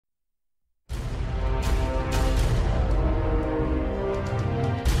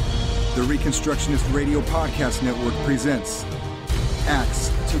the Reconstructionist Radio Podcast Network presents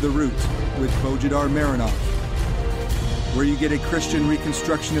Axe to the Root with Bojidar Marinov, where you get a Christian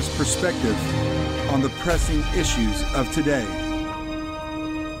Reconstructionist perspective on the pressing issues of today.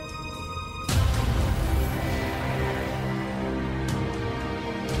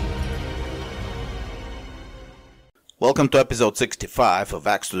 Welcome to episode 65 of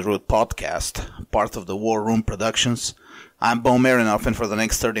Axe to the Root podcast, part of the War Room Productions. I'm Bo Marinoff, and for the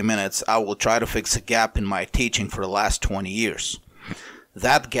next 30 minutes, I will try to fix a gap in my teaching for the last 20 years.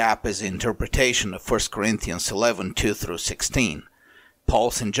 That gap is the interpretation of 1 Corinthians 11, 2 through 16,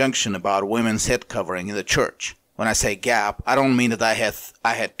 Paul's injunction about women's head covering in the church. When I say gap, I don't mean that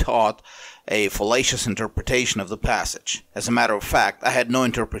I had taught a fallacious interpretation of the passage. As a matter of fact, I had no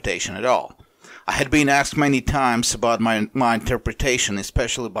interpretation at all. I had been asked many times about my interpretation,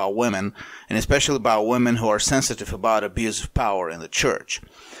 especially about women, and especially about women who are sensitive about abuse of power in the church.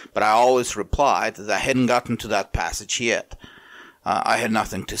 But I always replied that I hadn't gotten to that passage yet. I had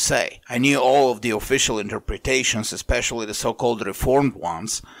nothing to say. I knew all of the official interpretations, especially the so-called Reformed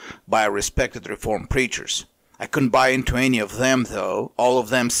ones, by respected Reformed preachers. I couldn't buy into any of them, though. All of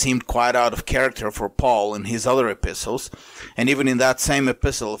them seemed quite out of character for Paul in his other epistles, and even in that same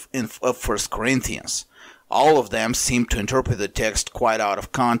epistle of 1 Corinthians. All of them seemed to interpret the text quite out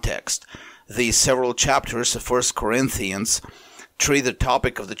of context. These several chapters of 1 Corinthians treat the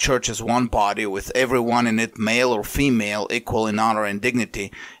topic of the church as one body, with everyone in it, male or female, equal in honor and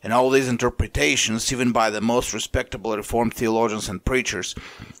dignity, and all these interpretations, even by the most respectable Reformed theologians and preachers,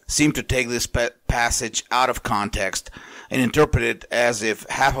 seem to take this passage out of context and interpret it as if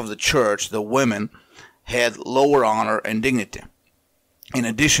half of the church, the women, had lower honor and dignity. In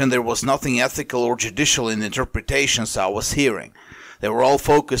addition, there was nothing ethical or judicial in the interpretations I was hearing. They were all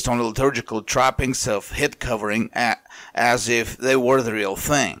focused on the liturgical trappings of head covering as if they were the real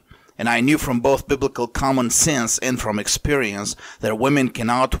thing. And I knew from both biblical common sense and from experience that women can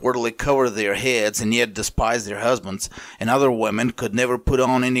outwardly cover their heads and yet despise their husbands, and other women could never put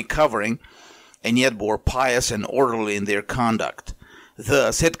on any covering and yet were pious and orderly in their conduct.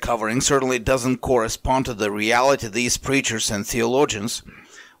 Thus, head covering certainly doesn't correspond to the reality these preachers and theologians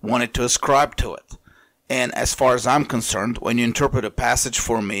wanted to ascribe to it. And as far as I'm concerned, when you interpret a passage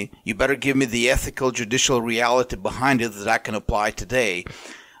for me, you better give me the ethical, judicial reality behind it that I can apply today,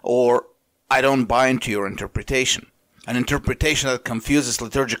 or I don't buy into your interpretation. An interpretation that confuses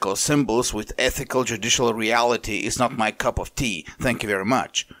liturgical symbols with ethical, judicial reality is not my cup of tea. Thank you very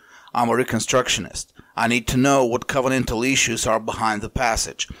much. I'm a Reconstructionist. I need to know what covenantal issues are behind the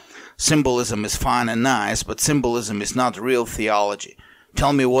passage. Symbolism is fine and nice, but symbolism is not real theology.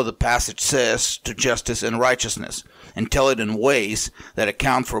 Tell me what the passage says to justice and righteousness, and tell it in ways that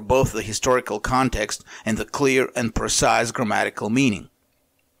account for both the historical context and the clear and precise grammatical meaning.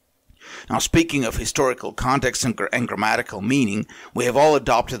 Now, speaking of historical context and grammatical meaning, we have all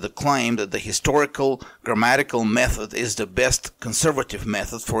adopted the claim that the historical grammatical method is the best conservative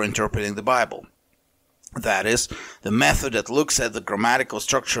method for interpreting the Bible. That is, the method that looks at the grammatical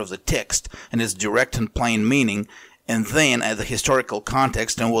structure of the text and its direct and plain meaning, and then at the historical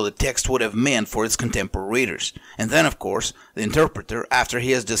context and what the text would have meant for its contemporary readers. And then, of course, the interpreter, after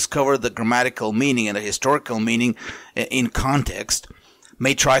he has discovered the grammatical meaning and the historical meaning in context,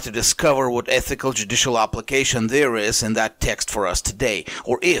 may try to discover what ethical judicial application there is in that text for us today,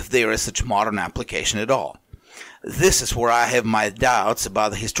 or if there is such modern application at all. This is where I have my doubts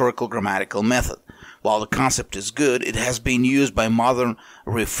about the historical grammatical method. While the concept is good, it has been used by modern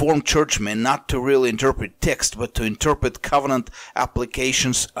Reformed churchmen not to really interpret text, but to interpret covenant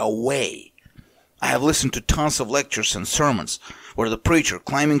applications away. I have listened to tons of lectures and sermons where the preacher,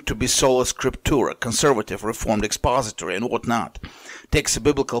 claiming to be sola scriptura, conservative, Reformed expository, and whatnot, takes a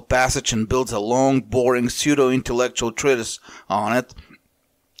biblical passage and builds a long, boring, pseudo-intellectual treatise on it,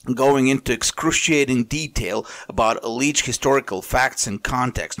 going into excruciating detail about alleged historical facts and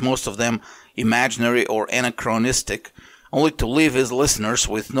context, most of them imaginary or anachronistic, only to leave his listeners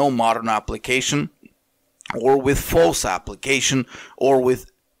with no modern application, or with false application, or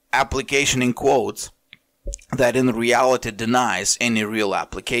with application in quotes that in reality denies any real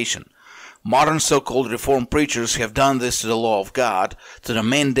application. Modern so-called Reformed preachers have done this to the law of God, to the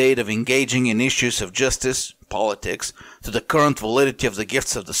mandate of engaging in issues of justice, politics, to the current validity of the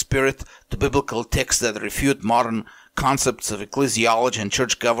gifts of the Spirit, to biblical texts that refute modern concepts of ecclesiology and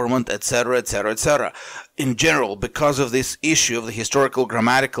church government, etc., etc., etc. In general, because of this issue of the historical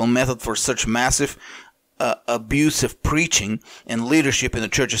grammatical method for such massive abusive preaching and leadership in the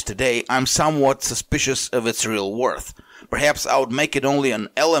churches today, I'm somewhat suspicious of its real worth. perhaps I would make it only an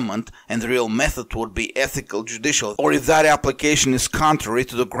element and the real method would be ethical judicial. Or if that application is contrary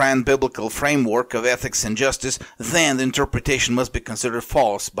to the grand biblical framework of ethics and justice, then the interpretation must be considered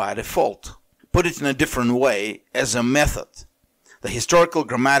false by default. Put it in a different way, as a method, the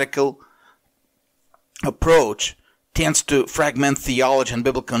historical-grammatical approach tends to fragment theology and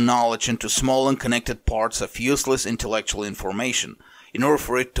biblical knowledge into small unconnected parts of useless intellectual information. In order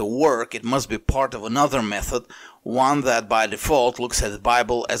for it to work, it must be part of another method, one that by default looks at the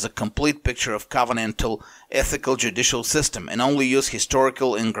Bible as a complete picture of covenantal, ethical, judicial system, and only use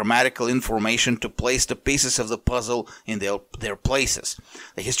historical and grammatical information to place the pieces of the puzzle in their places.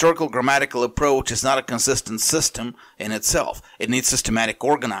 The historical-grammatical approach is not a consistent system in itself. It needs systematic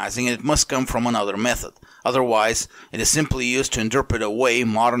organizing, and it must come from another method. Otherwise, it is simply used to interpret away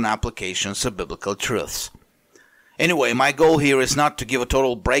modern applications of biblical truths. Anyway, my goal here is not to give a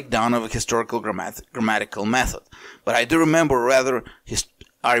total breakdown of a historical grammatical method, but I do remember a rather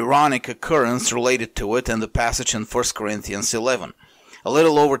ironic occurrence related to it in the passage in 1 Corinthians 11. A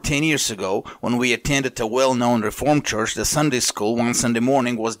little over 10 years ago, when we attended a well-known Reformed church, the Sunday school one Sunday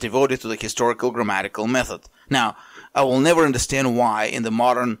morning was devoted to the historical grammatical method. Now, I will never understand why in the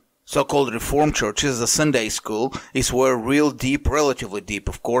modern so-called Reformed churches the Sunday school is where real deep, relatively deep,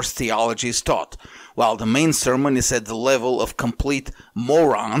 of course, theology is taught, while the main sermon is at the level of complete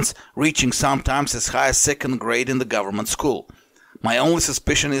morons, reaching sometimes as high as second grade in the government school. My only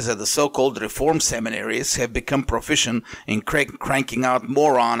suspicion is that the so-called Reformed seminaries have become proficient in cranking out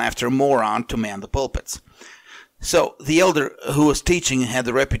moron after moron to man the pulpits. So, the elder who was teaching had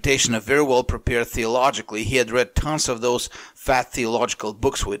the reputation of very well prepared theologically. He had read tons of those fat theological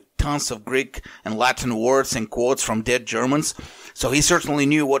books with tons of Greek and Latin words and quotes from dead Germans, so he certainly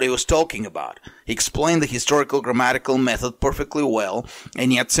knew what he was talking about. He explained the historical grammatical method perfectly well,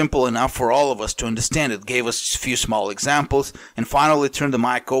 and yet simple enough for all of us to understand it, gave us a few small examples, and finally turned the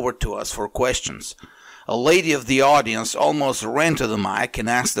mic over to us for questions. A lady of the audience almost ran to the mic and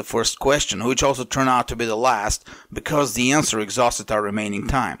asked the first question, which also turned out to be the last, because the answer exhausted our remaining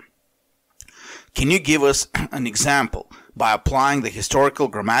time. Can you give us an example by applying the historical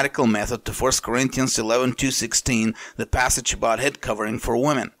grammatical method to 1 Corinthians 11:2-16, the passage about head covering for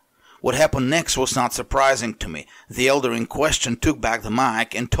women? What happened next was not surprising to me. The elder in question took back the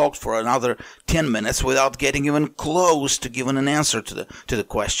mic and talked for another 10 minutes without getting even close to giving an answer to the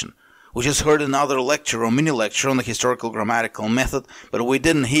question. We just heard another lecture or mini-lecture on the historical grammatical method, but we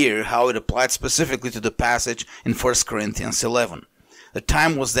didn't hear how it applied specifically to the passage in 1 Corinthians 11. The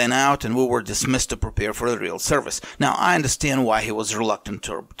time was then out, and we were dismissed to prepare for the real service. Now, I understand why he was reluctant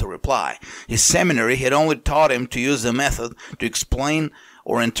to reply. His seminary had only taught him to use the method to explain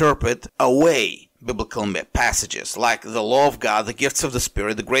or interpret away biblical passages, like the law of God, the gifts of the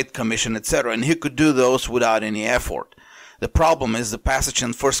Spirit, the Great Commission, etc., and he could do those without any effort. The problem is the passage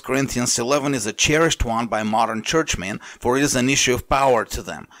in 1 Corinthians 11 is a cherished one by modern churchmen, for it is an issue of power to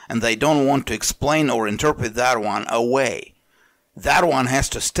them, and they don't want to explain or interpret that one away. That one has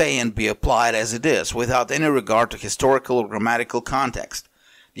to stay and be applied as it is, without any regard to historical or grammatical context.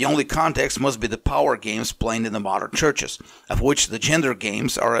 The only context must be the power games played in the modern churches, of which the gender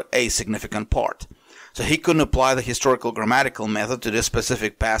games are a significant part. So he couldn't apply the historical grammatical method to this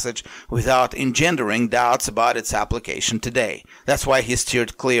specific passage without engendering doubts about its application today. That's why he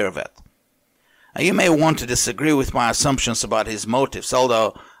steered clear of it. Now, you may want to disagree with my assumptions about his motives,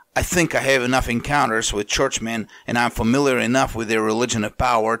 although I think I have enough encounters with churchmen and I'm familiar enough with their religion of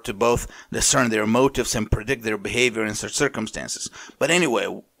power to both discern their motives and predict their behavior in such circumstances. But anyway,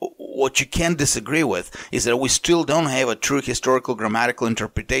 what you can disagree with is that we still don't have a true historical grammatical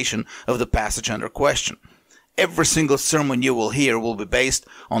interpretation of the passage under question. Every single sermon you will hear will be based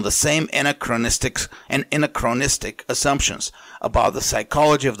on the same anachronistic assumptions about the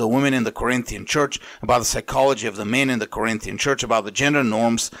psychology of the women in the Corinthian church, about the psychology of the men in the Corinthian church, about the gender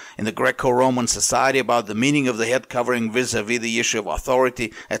norms in the Greco-Roman society, about the meaning of the head covering vis-a-vis the issue of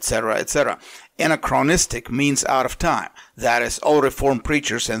authority, etc., etc. Anachronistic means out of time. That is, all Reformed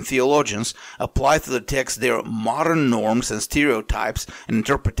preachers and theologians apply to the text their modern norms and stereotypes and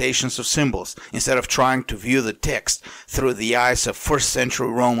interpretations of symbols, instead of trying to view the text through the eyes of first-century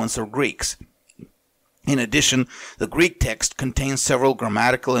Romans or Greeks. In addition, the Greek text contains several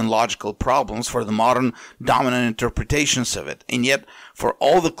grammatical and logical problems for the modern dominant interpretations of it, and yet, for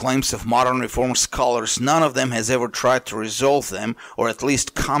all the claims of modern Reformed scholars, none of them has ever tried to resolve them, or at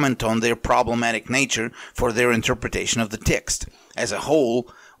least comment on their problematic nature for their interpretation of the text. As a whole,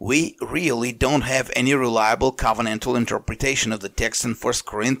 we really don't have any reliable covenantal interpretation of the text in 1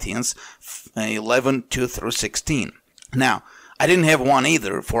 Corinthians 11:2-16. Now, I didn't have one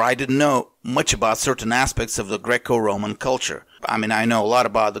either, for I didn't know much about certain aspects of the Greco-Roman culture. I mean, I know a lot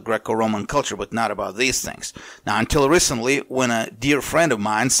about the Greco-Roman culture, but not about these things. Now, until recently, when a dear friend of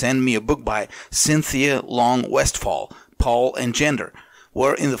mine sent me a book by Cynthia Long Westphal, Paul and Gender,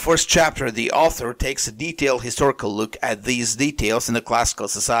 where in the first chapter the author takes a detailed historical look at these details in the classical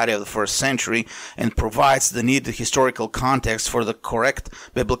society of the first century and provides the needed historical context for the correct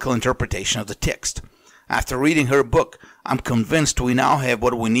biblical interpretation of the text. After reading her book, I'm convinced we now have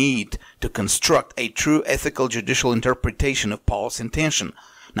what we need to construct a true ethical judicial interpretation of Paul's intention.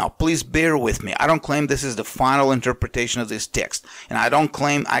 Now, please bear with me. I don't claim this is the final interpretation of this text, and I don't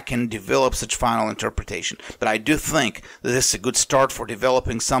claim I can develop such final interpretation, but I do think that this is a good start for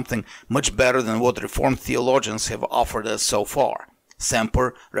developing something much better than what Reformed theologians have offered us so far.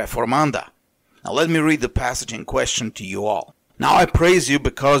 Semper reformanda. Now, let me read the passage in question to you all. Now I praise you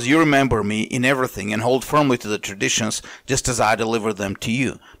because you remember me in everything and hold firmly to the traditions just as I deliver them to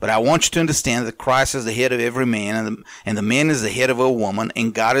you. But I want you to understand that Christ is the head of every man, and the man is the head of a woman,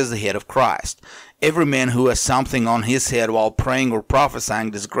 and God is the head of Christ. Every man who has something on his head while praying or prophesying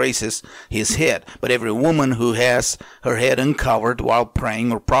disgraces his head, but every woman who has her head uncovered while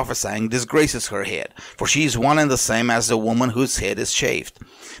praying or prophesying disgraces her head, for she is one and the same as the woman whose head is shaved.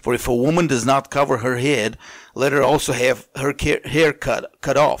 For if a woman does not cover her head, let her also have her hair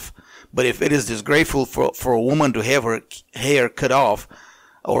cut off. But if it is disgraceful for a woman to have her hair cut off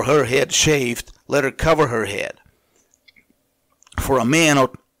or her head shaved, let her cover her head. For a man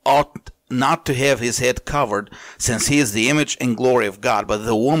ought not to have his head covered, since he is the image and glory of God, but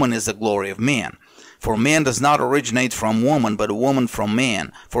the woman is the glory of man. For man does not originate from woman, but a woman from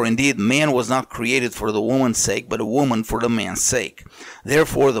man. For indeed man was not created for the woman's sake, but a woman for the man's sake.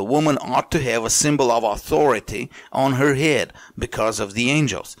 Therefore the woman ought to have a symbol of authority on her head, because of the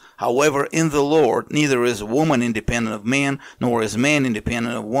angels. However, in the Lord neither is woman independent of man, nor is man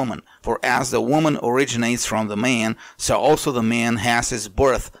independent of woman. For as the woman originates from the man, so also the man has his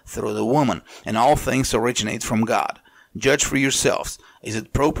birth through the woman, and all things originate from God. Judge for yourselves. Is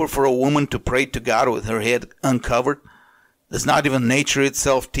it proper for a woman to pray to God with her head uncovered? Does not even nature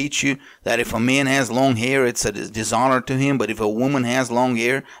itself teach you that if a man has long hair, it's a dishonor to him, but if a woman has long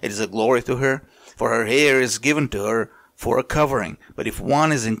hair, it is a glory to her? For her hair is given to her for a covering. But if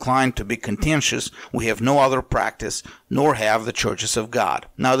one is inclined to be contentious, we have no other practice, nor have the churches of God.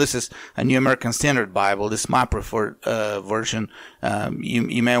 Now, this is a New American Standard Bible. This is my preferred version.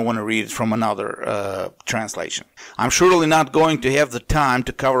 You may want to read it from another translation. I'm surely not going to have the time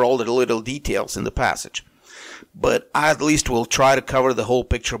to cover all the little details in the passage, but I at least will try to cover the whole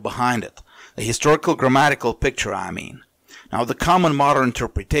picture behind it. The historical-grammatical picture, I mean. Now, the common modern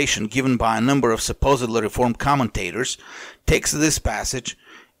interpretation given by a number of supposedly Reformed commentators takes this passage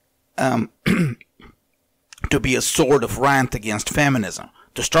to be a sort of rant against feminism.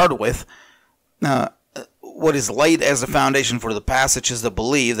 To start with, what is laid as the foundation for the passage is the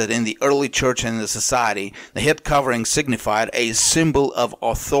belief that in the early church and in the society, the head covering signified a symbol of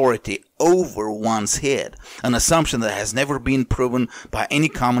authority over one's head, an assumption that has never been proven by any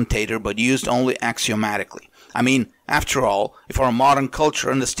commentator but used only axiomatically. I mean, after all, if our modern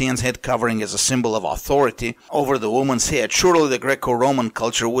culture understands head covering as a symbol of authority over the woman's head, surely the Greco-Roman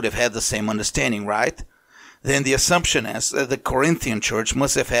culture would have had the same understanding, right? Then the assumption is that the Corinthian church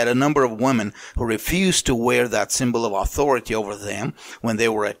must have had a number of women who refused to wear that symbol of authority over them when they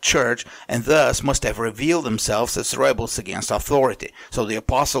were at church, and thus must have revealed themselves as rebels against authority. So the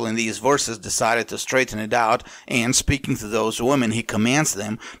apostle in these verses decided to straighten it out, and speaking to those women, he commands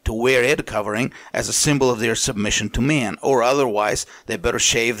them to wear head covering as a symbol of their submission to men, or otherwise they better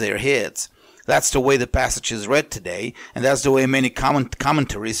shave their heads. That's the way the passage is read today, and that's the way many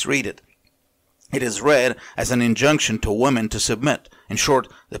commentaries read it. It is read as an injunction to women to submit. In short,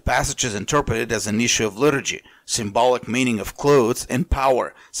 the passage is interpreted as an issue of liturgy, symbolic meaning of clothes, and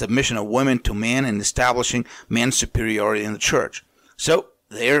power, submission of women to men and establishing men's superiority in the church. So,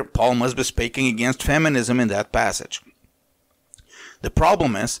 there, Paul must be speaking against feminism in that passage. The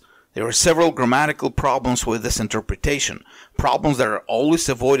problem is, there are several grammatical problems with this interpretation, problems that are always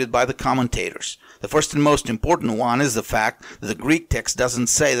avoided by the commentators. The first and most important one is the fact that the Greek text doesn't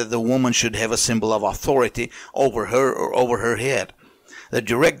say that the woman should have a symbol of authority over her or over her head. The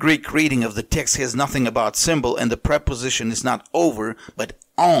direct Greek reading of the text has nothing about symbol, and the preposition is not over, but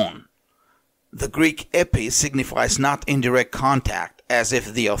on. The Greek epi signifies not indirect contact, as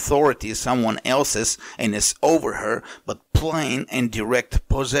if the authority is someone else's and is over her, but plain and direct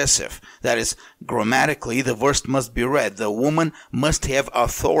possessive. That is, grammatically, the verse must be read, the woman must have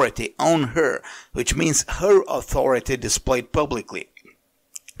authority on her, which means her authority displayed publicly,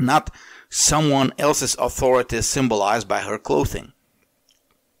 not someone else's authority is symbolized by her clothing.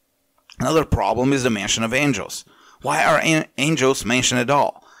 Another problem is the mention of angels. Why are angels mentioned at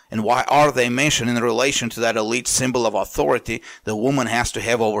all? And why are they mentioned in relation to that elite symbol of authority the woman has to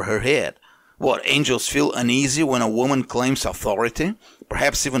have over her head? What, angels feel uneasy when a woman claims authority?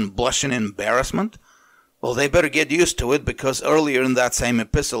 Perhaps even blush in embarrassment? Well, they better get used to it, because earlier in that same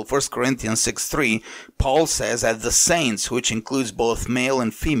epistle, 1 Corinthians 6:3, Paul says that the saints, which includes both male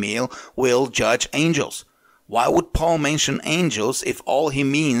and female, will judge angels. Why would Paul mention angels if all he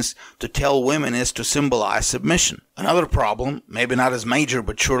means to tell women is to symbolize submission? Another problem, maybe not as major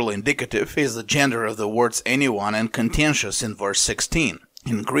but surely indicative, is the gender of the words anyone and contentious in verse 16.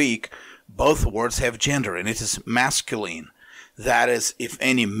 In Greek, both words have gender, and it is masculine. That is, if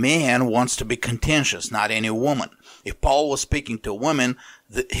any man wants to be contentious, not any woman. If Paul was speaking to women,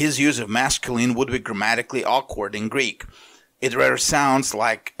 his use of masculine would be grammatically awkward in Greek. It rather sounds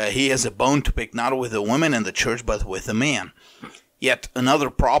like he has a bone to pick not with the women in the church, but with the man. Yet another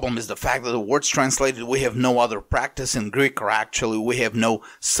problem is the fact that the words translated "we have no other practice" in Greek are actually "we have no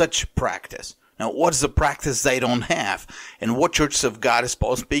such practice." Now, what's the practice they don't have? And what churches of God is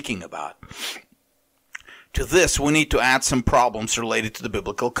Paul speaking about? To this, we need to add some problems related to the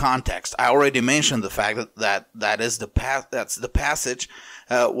biblical context. I already mentioned the fact that the passage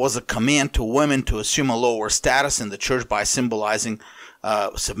was a command to women to assume a lower status in the church by symbolizing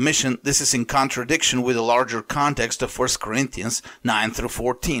submission. This is in contradiction with the larger context of 1 Corinthians 9 through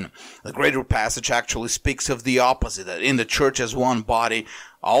 14. The greater passage actually speaks of the opposite, that in the church as one body,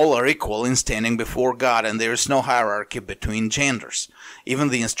 all are equal in standing before God, and there is no hierarchy between genders. Even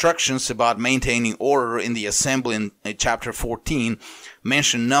the instructions about maintaining order in the assembly in chapter 14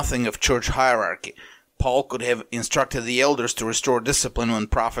 mention nothing of church hierarchy. Paul could have instructed the elders to restore discipline when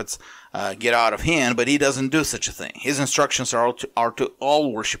prophets get out of hand, but he doesn't do such a thing. His instructions are to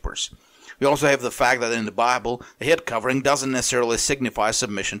all worshippers. We also have the fact that in the Bible, the head covering doesn't necessarily signify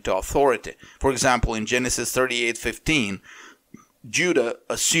submission to authority. For example, in Genesis 38:15, Judah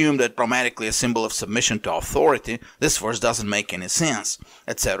assumed that grammatically a symbol of submission to authority. This verse doesn't make any sense,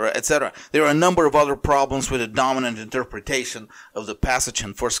 etc., etc. There are a number of other problems with the dominant interpretation of the passage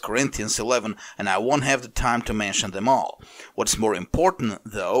in 1 Corinthians 11, and I won't have the time to mention them all. What's more important,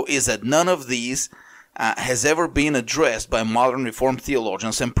 though, is that none of these has ever been addressed by modern Reformed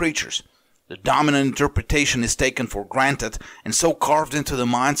theologians and preachers. The dominant interpretation is taken for granted and so carved into the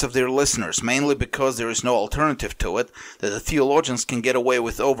minds of their listeners, mainly because there is no alternative to it, that the theologians can get away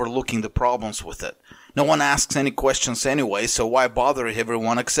with overlooking the problems with it. No one asks any questions anyway, so why bother if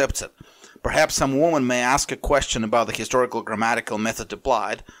everyone accepts it? Perhaps some woman may ask a question about the historical-grammatical method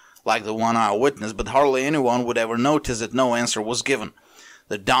applied, like the one I witnessed, but hardly anyone would ever notice that no answer was given.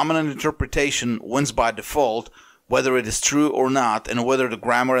 The dominant interpretation wins by default, whether it is true or not, and whether the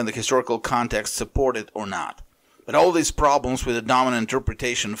grammar and the historical context support it or not. But all these problems with the dominant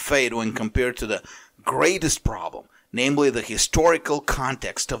interpretation fade when compared to the greatest problem, namely the historical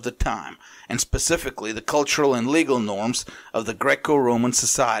context of the time, and specifically the cultural and legal norms of the Greco-Roman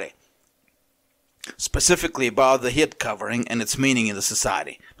society. Specifically about the head covering and its meaning in the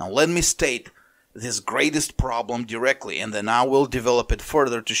society. Now let me state this greatest problem directly, and then I will develop it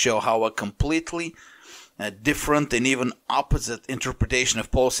further to show how a completely different and even opposite interpretation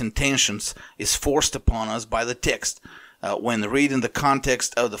of Paul's intentions is forced upon us by the text when read in the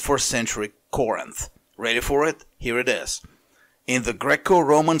context of the first century Corinth. Ready for it? Here it is. In the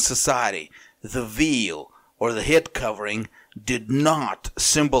Greco-Roman society, the veil or the head covering did not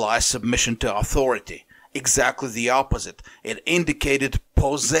symbolize submission to authority. Exactly the opposite. It indicated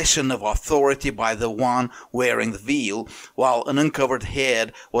possession of authority by the one wearing the veil, while an uncovered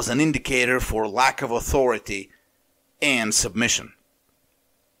head was an indicator for lack of authority and submission.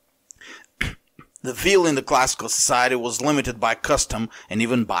 The veil in the classical society was limited by custom and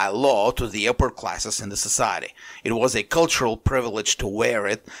even by law to the upper classes in the society. It was a cultural privilege to wear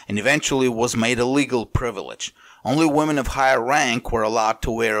it, and eventually was made a legal privilege. Only women of higher rank were allowed to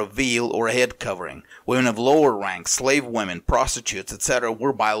wear a veil or a head covering. Women of lower rank, slave women, prostitutes, etc.,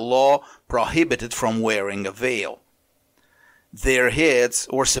 were by law prohibited from wearing a veil. Their heads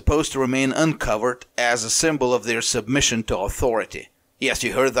were supposed to remain uncovered as a symbol of their submission to authority. Yes,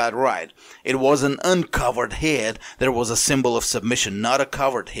 you heard that right. It was an uncovered head that was a symbol of submission, not a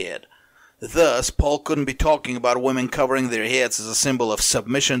covered head. Thus, Paul couldn't be talking about women covering their heads as a symbol of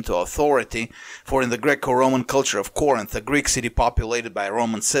submission to authority, for in the Greco-Roman culture of Corinth, a Greek city populated by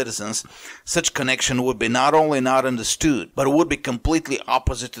Roman citizens, such connection would be not only not understood, but it would be completely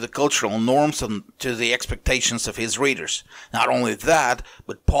opposite to the cultural norms and to the expectations of his readers. Not only that,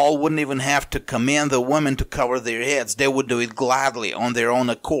 but Paul wouldn't even have to command the women to cover their heads. They would do it gladly on their own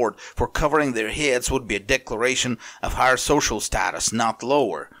accord, for covering their heads would be a declaration of higher social status, not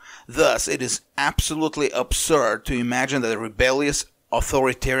lower. Thus, it is absolutely absurd to imagine that the rebellious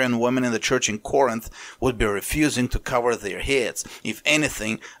authoritarian women in the church in Corinth would be refusing to cover their heads. If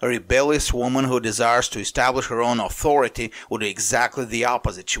anything, a rebellious woman who desires to establish her own authority would do exactly the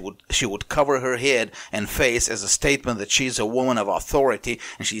opposite. She would cover her head and face as a statement that she is a woman of authority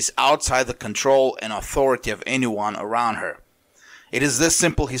and she is outside the control and authority of anyone around her. It is this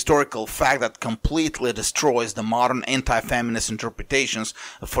simple historical fact that completely destroys the modern anti-feminist interpretations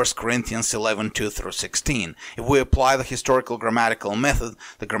of 1 Corinthians 11:2-16. If we apply the historical-grammatical method,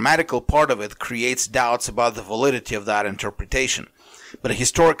 the grammatical part of it creates doubts about the validity of that interpretation, but the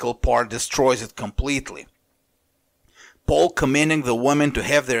historical part destroys it completely. Paul commanding the women to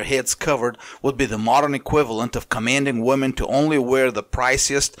have their heads covered would be the modern equivalent of commanding women to only wear the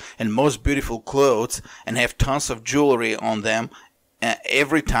priciest and most beautiful clothes and have tons of jewelry on them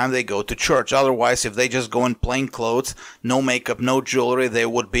every time they go to church. Otherwise, if they just go in plain clothes, no makeup, no jewelry, they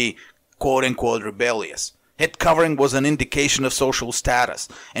would be quote-unquote rebellious. Head covering was an indication of social status,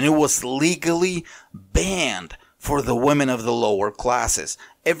 and it was legally banned for the women of the lower classes.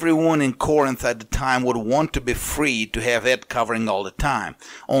 Everyone in Corinth at the time would want to be free to have head covering all the time.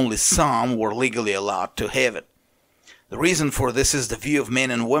 Only some were legally allowed to have it. The reason for this is the view of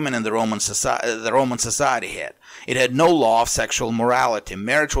men and women in the Roman society had. It had no law of sexual morality.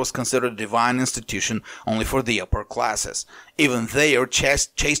 Marriage was considered a divine institution only for the upper classes. Even there,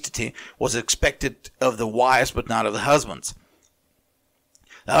 chastity was expected of the wives but not of the husbands.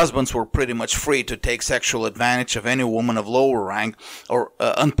 The husbands were pretty much free to take sexual advantage of any woman of lower rank or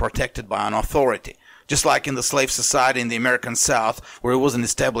unprotected by an authority. Just like in the slave society in the American South, where it was an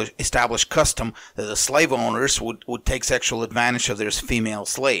established custom that the slave owners would take sexual advantage of their female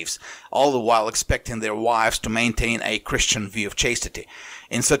slaves, all the while expecting their wives to maintain a Christian view of chastity.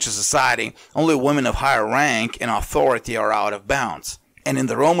 In such a society, only women of higher rank and authority are out of bounds. And in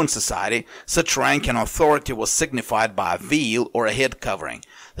the Roman society, such rank and authority was signified by a veil or a head covering.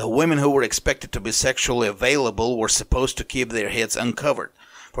 The women who were expected to be sexually available were supposed to keep their heads uncovered.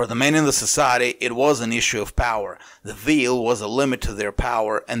 For the men in the society, it was an issue of power. The veil was a limit to their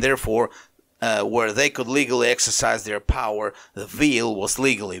power, and therefore, where they could legally exercise their power, the veil was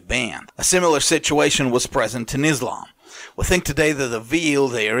legally banned. A similar situation was present in Islam. We think today that the veil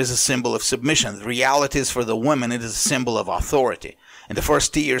there is a symbol of submission. The reality is for the women, it is a symbol of authority. In the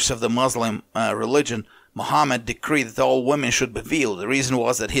first years of the Muslim religion, Muhammad decreed that all women should be veiled. The reason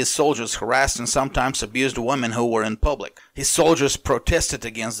was that his soldiers harassed and sometimes abused women who were in public. His soldiers protested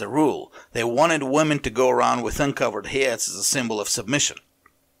against the rule. They wanted women to go around with uncovered heads as a symbol of submission.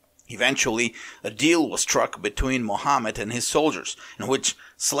 Eventually, a deal was struck between Muhammad and his soldiers, in which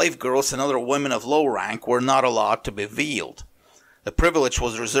slave girls and other women of low rank were not allowed to be veiled. The privilege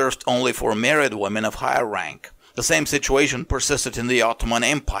was reserved only for married women of higher rank. The same situation persisted in the Ottoman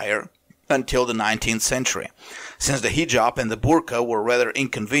Empire until the 19th century. Since the hijab and the burqa were rather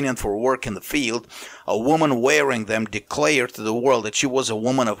inconvenient for work in the field, a woman wearing them declared to the world that she was a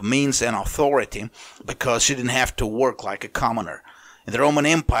woman of means and authority because she didn't have to work like a commoner. In the Roman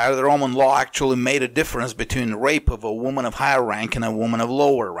Empire, the Roman law actually made a difference between rape of a woman of higher rank and a woman of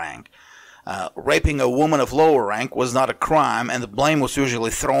lower rank. Raping a woman of lower rank was not a crime, and the blame was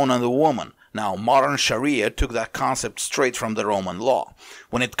usually thrown on the woman. Now, modern Sharia took that concept straight from the Roman law.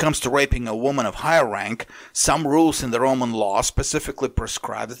 When it comes to raping a woman of higher rank, some rules in the Roman law specifically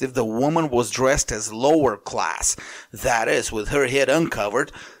prescribe that if the woman was dressed as lower class, that is, with her head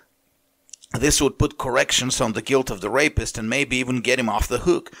uncovered, this would put corrections on the guilt of the rapist and maybe even get him off the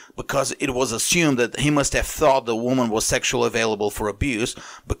hook, because it was assumed that he must have thought the woman was sexually available for abuse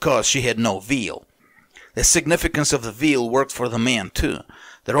because she had no veil. The significance of the veil worked for the men too.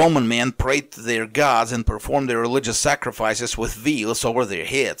 The Roman men prayed to their gods and performed their religious sacrifices with veils over their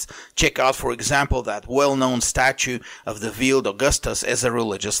heads. Check out, for example, that well-known statue of the veiled Augustus as a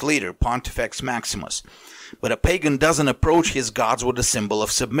religious leader, Pontifex Maximus. But a pagan doesn't approach his gods with a symbol of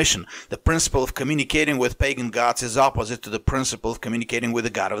submission. The principle of communicating with pagan gods is opposite to the principle of communicating with the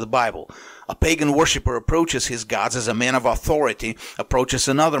God of the Bible. A pagan worshipper approaches his gods as a man of authority approaches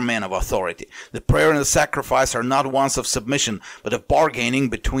another man of authority. The prayer and the sacrifice are not ones of submission, but of bargaining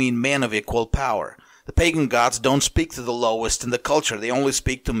between men of equal power. The pagan gods don't speak to the lowest in the culture, they only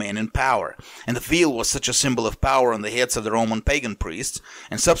speak to men in power. And the veil was such a symbol of power on the heads of the Roman pagan priests,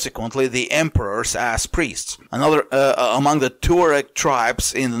 and subsequently the emperors as priests. Among the Tuareg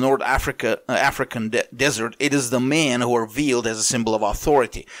tribes in the North African desert, it is the men who are veiled as a symbol of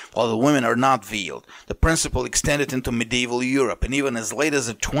authority, while the women are not veiled. The principle extended into medieval Europe, and even as late as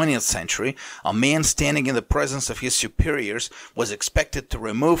the 20th century, a man standing in the presence of his superiors was expected to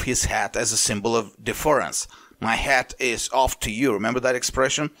remove his hat as a symbol of deference. My hat is off to you. Remember that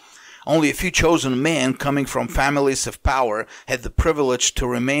expression? Only a few chosen men coming from families of power had the privilege to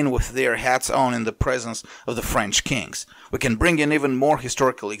remain with their hats on in the presence of the French kings. We can bring in even more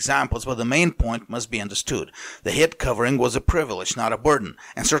historical examples, but the main point must be understood. The head covering was a privilege, not a burden,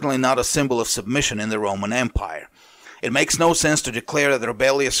 and certainly not a symbol of submission in the Roman Empire. It makes no sense to declare that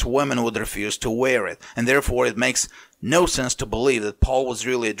rebellious women would refuse to wear it, and therefore it makes no sense to believe that Paul was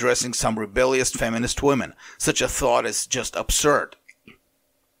really addressing some rebellious feminist women. Such a thought is just absurd.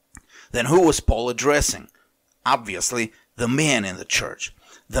 Then who was Paul addressing? Obviously, the men in the church.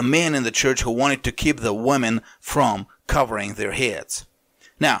 The men in the church who wanted to keep the women from covering their heads.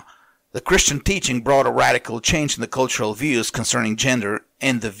 Now, the Christian teaching brought a radical change in the cultural views concerning gender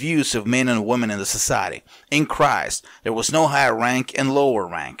and the views of men and women in the society. In Christ, there was no higher rank and lower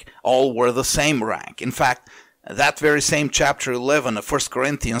rank. All were the same rank. In fact, that very same chapter 11 of 1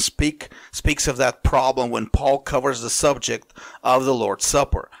 Corinthians speaks of that problem when Paul covers the subject of the Lord's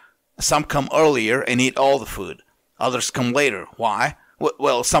Supper. Some come earlier and eat all the food. Others come later. Why?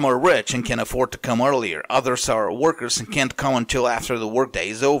 Well, some are rich and can afford to come earlier. Others are workers and can't come until after the workday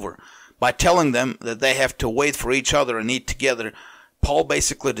is over. By telling them that they have to wait for each other and eat together, Paul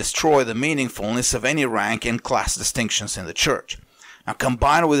basically destroyed the meaningfulness of any rank and class distinctions in the church. Now,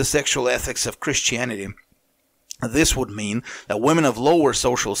 combined with the sexual ethics of Christianity, this would mean that women of lower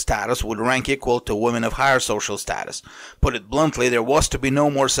social status would rank equal to women of higher social status. Put it bluntly, there was to be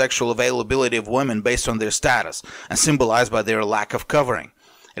no more sexual availability of women based on their status, and symbolized by their lack of covering.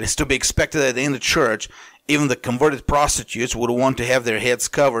 It is to be expected that in the church, even the converted prostitutes would want to have their heads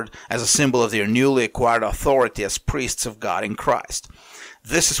covered as a symbol of their newly acquired authority as priests of God in Christ.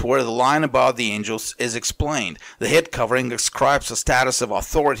 This is where the line about the angels is explained. The head covering ascribes a status of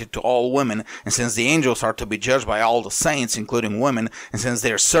authority to all women, and since the angels are to be judged by all the saints, including women, and since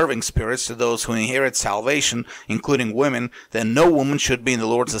they are serving spirits to those who inherit salvation, including women, then no woman should be in the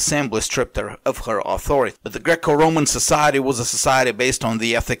Lord's assembly stripped of her authority. But the Greco-Roman society was a society based on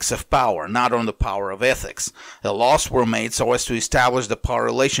the ethics of power, not on the power of ethics. The laws were made so as to establish the power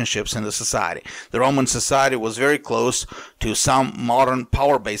relationships in the society. The Roman society was very close to some modern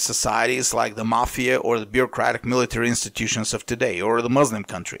power-based societies like the mafia or the bureaucratic military institutions of today, or the Muslim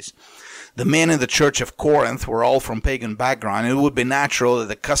countries. The men in the church of Corinth were all from pagan background, and it would be natural that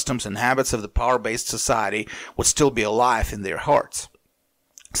the customs and habits of the power-based society would still be alive in their hearts.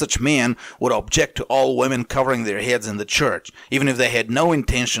 Such men would object to all women covering their heads in the church. Even if they had no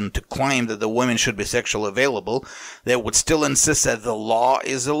intention to claim that the women should be sexually available, they would still insist that the law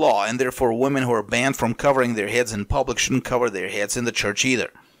is a law, and therefore women who are banned from covering their heads in public shouldn't cover their heads in the church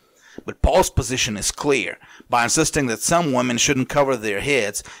either. But Paul's position is clear. By insisting that some women shouldn't cover their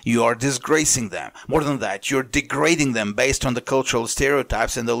heads, you are disgracing them. More than that, you're degrading them based on the cultural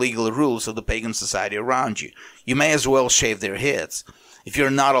stereotypes and the legal rules of the pagan society around you. You may as well shave their heads. If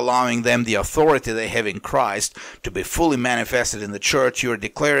you're not allowing them the authority they have in Christ to be fully manifested in the church, you are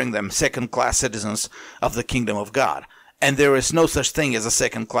declaring them second-class citizens of the kingdom of God. And there is no such thing as a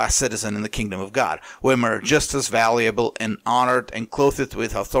second-class citizen in the kingdom of God. Women are just as valuable and honored and clothed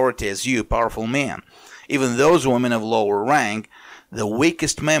with authority as you, powerful men. Even those women of lower rank, the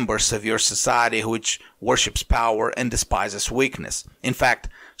weakest members of your society which worships power and despises weakness. In fact,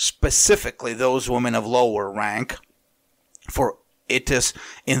 specifically those women of lower rank, for it is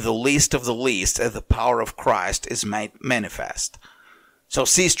in the least of the least that the power of Christ is made manifest. So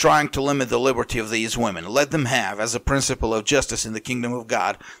cease trying to limit the liberty of these women. Let them have, as a principle of justice in the kingdom of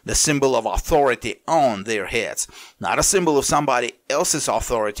God, the symbol of authority on their heads. Not a symbol of somebody else's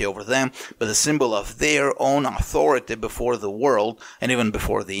authority over them, but a symbol of their own authority before the world and even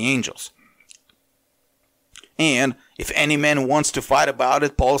before the angels. And if any man wants to fight about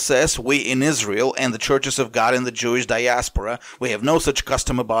it, Paul says, we in Israel and the churches of God in the Jewish diaspora, we have no such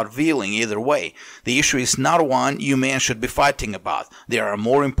custom about veiling either way. The issue is not one you men should be fighting about. There are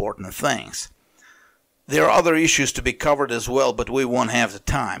more important things. There are other issues to be covered as well, but we won't have the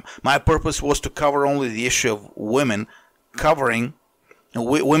time. My purpose was to cover only the issue of women's covering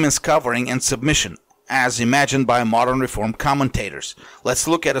and submission, as imagined by modern Reformed commentators. Let's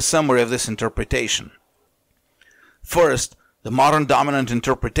look at a summary of this interpretation. First, The modern dominant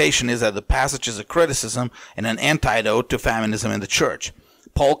interpretation is that the passage is a criticism and an antidote to feminism in the church.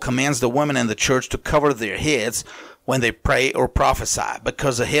 Paul commands the women in the church to cover their heads when they pray or prophesy,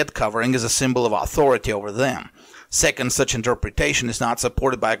 because a head covering is a symbol of authority over them. Second, such interpretation is not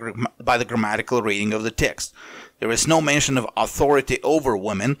supported by the grammatical reading of the text. There is no mention of authority over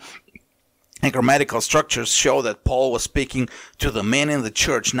women, and grammatical structures show that Paul was speaking to the men in the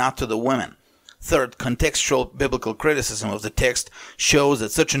church, not to the women. Third, contextual biblical criticism of the text shows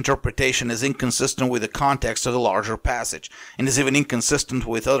that such interpretation is inconsistent with the context of the larger passage, and is even inconsistent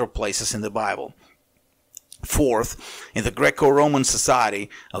with other places in the Bible. Fourth, in the Greco-Roman society,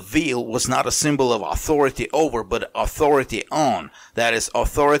 a veil was not a symbol of authority over, but authority on. That is,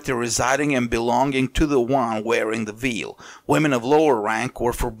 authority residing and belonging to the one wearing the veil. Women of lower rank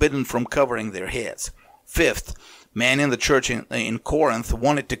were forbidden from covering their heads. Fifth, men in the church in Corinth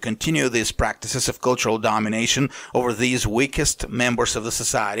wanted to continue these practices of cultural domination over these weakest members of the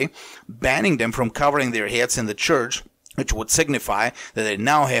society, banning them from covering their heads in the church, which would signify that they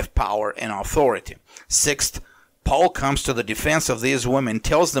now have power and authority. Sixth, Paul comes to the defense of these women,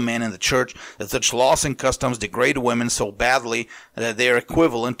 tells the men in the church that such laws and customs degrade women so badly that they are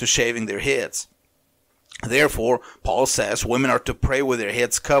equivalent to shaving their heads. Therefore, Paul says women are to pray with their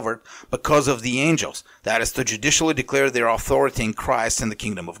heads covered because of the angels, that is, to judicially declare their authority in Christ and the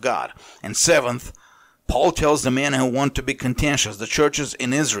kingdom of God. And seventh, Paul tells the men who want to be contentious, the churches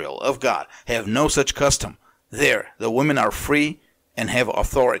in Israel of God have no such custom. There, the women are free and have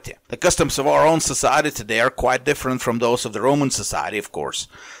authority. The customs of our own society today are quite different from those of the Roman society, of course.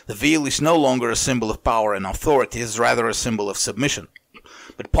 The veil is no longer a symbol of power and authority, it is rather a symbol of submission.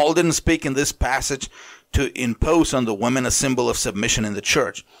 But Paul didn't speak in this passage to impose on the women a symbol of submission in the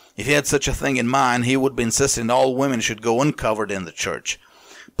church. If he had such a thing in mind, he would be insisting all women should go uncovered in the church.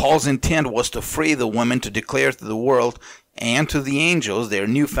 Paul's intent was to free the women to declare to the world and to the angels their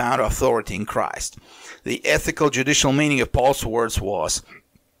newfound authority in Christ. The ethical judicial meaning of Paul's words was,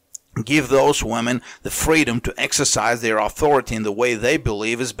 give those women the freedom to exercise their authority in the way they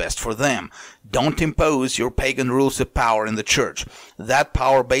believe is best for them. Don't impose your pagan rules of power in the church. That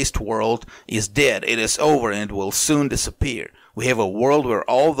power-based world is dead. It is over and it will soon disappear. We have a world where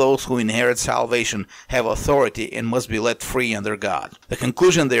all those who inherit salvation have authority and must be let free under God. The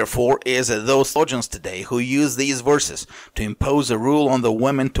conclusion, therefore, is that those theologians today who use these verses to impose a rule on the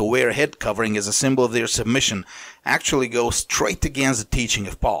women to wear head covering as a symbol of their submission actually go straight against the teaching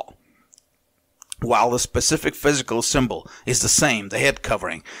of Paul. While the specific physical symbol is the same, the head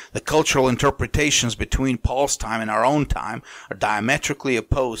covering, the cultural interpretations between Paul's time and our own time are diametrically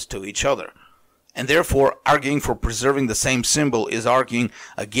opposed to each other. And therefore, arguing for preserving the same symbol is arguing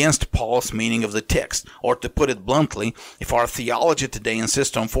against Paul's meaning of the text. Or to put it bluntly, if our theology today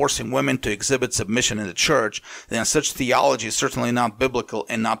insists on forcing women to exhibit submission in the church, then such theology is certainly not biblical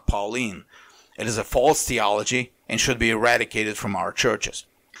and not Pauline. It is a false theology and should be eradicated from our churches.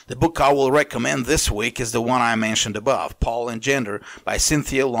 The book I will recommend this week is the one I mentioned above, Paul and Gender, by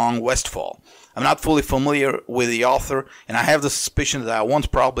Cynthia Long Westfall. I'm not fully familiar with the author, and I have the suspicion that I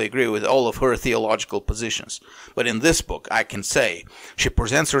won't probably agree with all of her theological positions. But in this book, I can say, she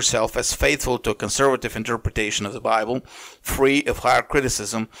presents herself as faithful to a conservative interpretation of the Bible, free of higher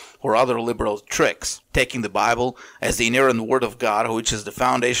criticism or other liberal tricks, taking the Bible as the inerrant Word of God, which is the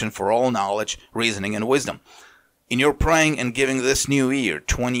foundation for all knowledge, reasoning, and wisdom. In your praying and giving this new year,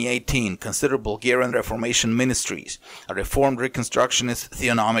 2018, consider Bulgarian Reformation Ministries, a Reformed Reconstructionist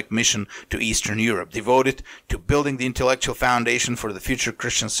theonomic mission to Eastern Europe, devoted to building the intellectual foundation for the future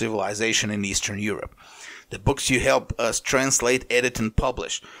Christian civilization in Eastern Europe. The books you help us translate, edit, and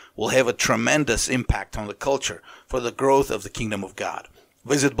publish will have a tremendous impact on the culture for the growth of the Kingdom of God.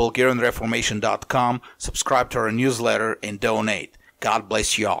 Visit BulgarianReformation.com, subscribe to our newsletter, and donate. God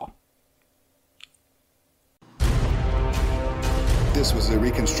bless you all. This was a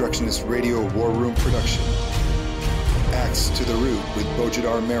Reconstructionist Radio War Room production. Axe to the Root with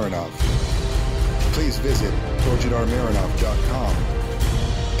Bojidar Marinov. Please visit bojidarmarinov.com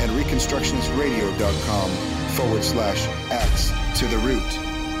and reconstructionistradio.com/Axe to the Root.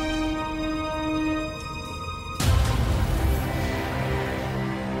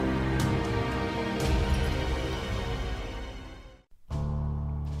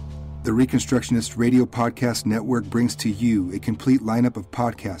 The Reconstructionist Radio Podcast Network brings to you a complete lineup of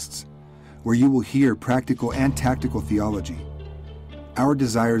podcasts where you will hear practical and tactical theology. Our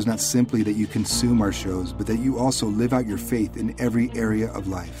desire is not simply that you consume our shows, but that you also live out your faith in every area of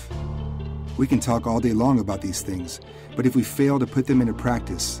life. We can talk all day long about these things, but if we fail to put them into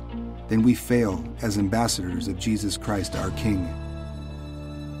practice, then we fail as ambassadors of Jesus Christ our King.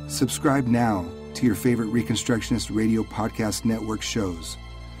 Subscribe now to your favorite Reconstructionist Radio Podcast Network shows.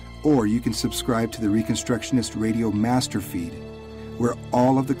 Or you can subscribe to the Reconstructionist Radio Master Feed, where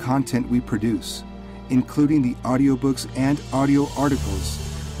all of the content we produce, including the audiobooks and audio articles,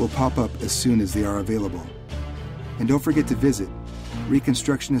 will pop up as soon as they are available. And don't forget to visit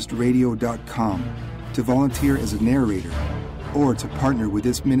reconstructionistradio.com to volunteer as a narrator or to partner with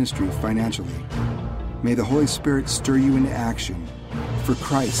this ministry financially. May the Holy Spirit stir you into action for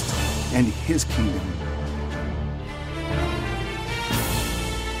Christ and His kingdom.